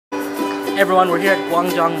Hey everyone, we're here at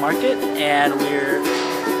Gwangjang Market and we're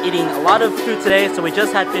eating a lot of food today. So we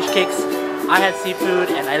just had fish cakes, I had seafood,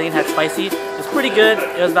 and Eileen had spicy. It was pretty good.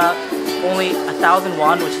 It was about only 1,000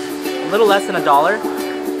 won, which is a little less than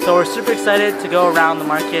 $1. So we're super excited to go around the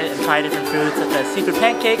market and try different foods such as seafood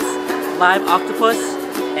pancakes, live octopus,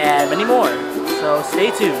 and many more. So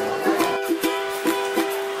stay tuned.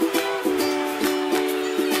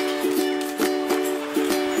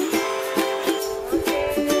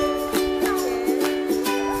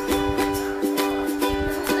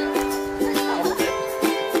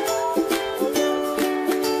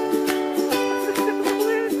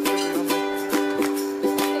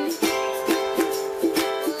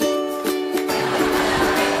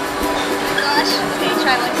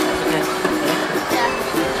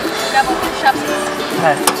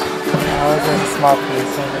 Hi. I was in a small piece,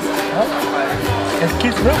 so it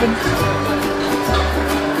keeps moving.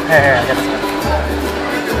 Here, I got this one.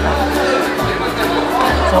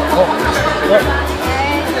 So, look.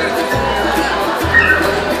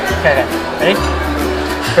 Okay, ready?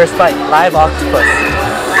 First bite, live octopus.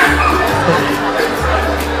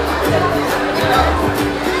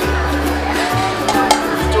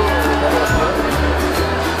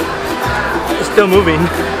 It's still moving.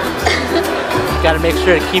 Gotta make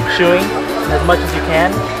sure to keep chewing as much as you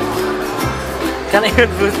can. Kinda even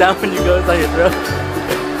moves down when you go down your throat.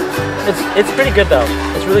 It's pretty good though.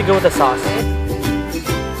 It's really good with the sauce.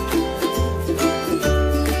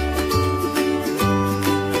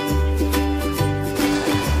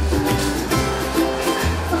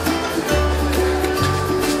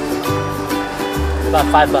 About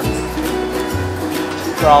 $5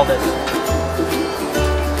 for all this.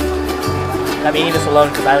 I'm eating this alone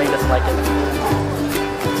because Eileen doesn't like it.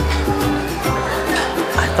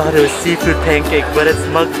 I thought it was seafood pancake, but it's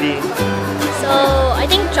mung bean. So I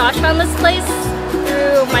think Josh found this place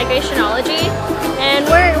through Migrationology, and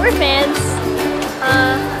we're fans.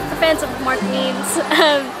 We're fans of Mark memes.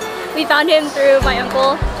 We found him through my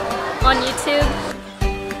uncle on YouTube.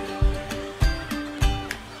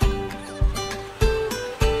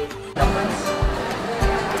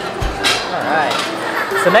 Alright.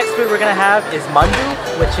 So next food we're gonna have is mandu,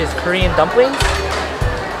 which is Korean dumplings.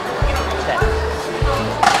 Okay.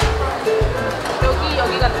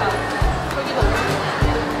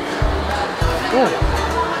 Ooh.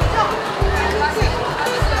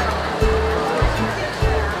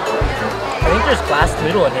 I think there's glass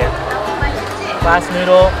noodle in here. Glass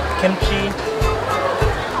noodle, kimchi.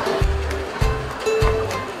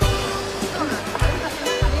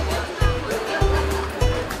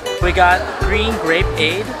 We got green grape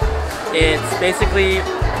aid. It's basically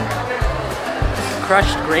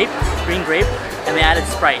crushed green grape, and they added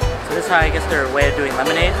Sprite. So this is how I guess their way of doing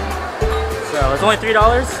lemonade. So it's only $3.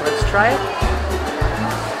 Let's try it.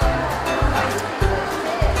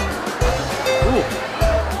 Ooh.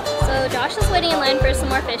 So Josh is waiting in line for some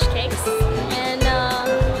more fish cakes, and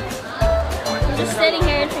I'm just sitting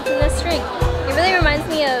here drinking this drink. It really reminds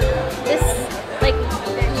me of this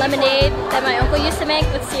lemonade that my uncle used to make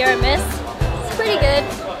with Sierra Mist. It's pretty good.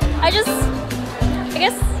 I guess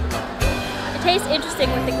it tastes interesting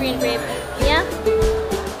with the green grape. Yeah.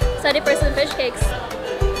 Excited for some fish cakes.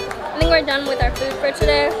 I think we're done with our food for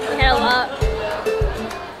today. We had a lot.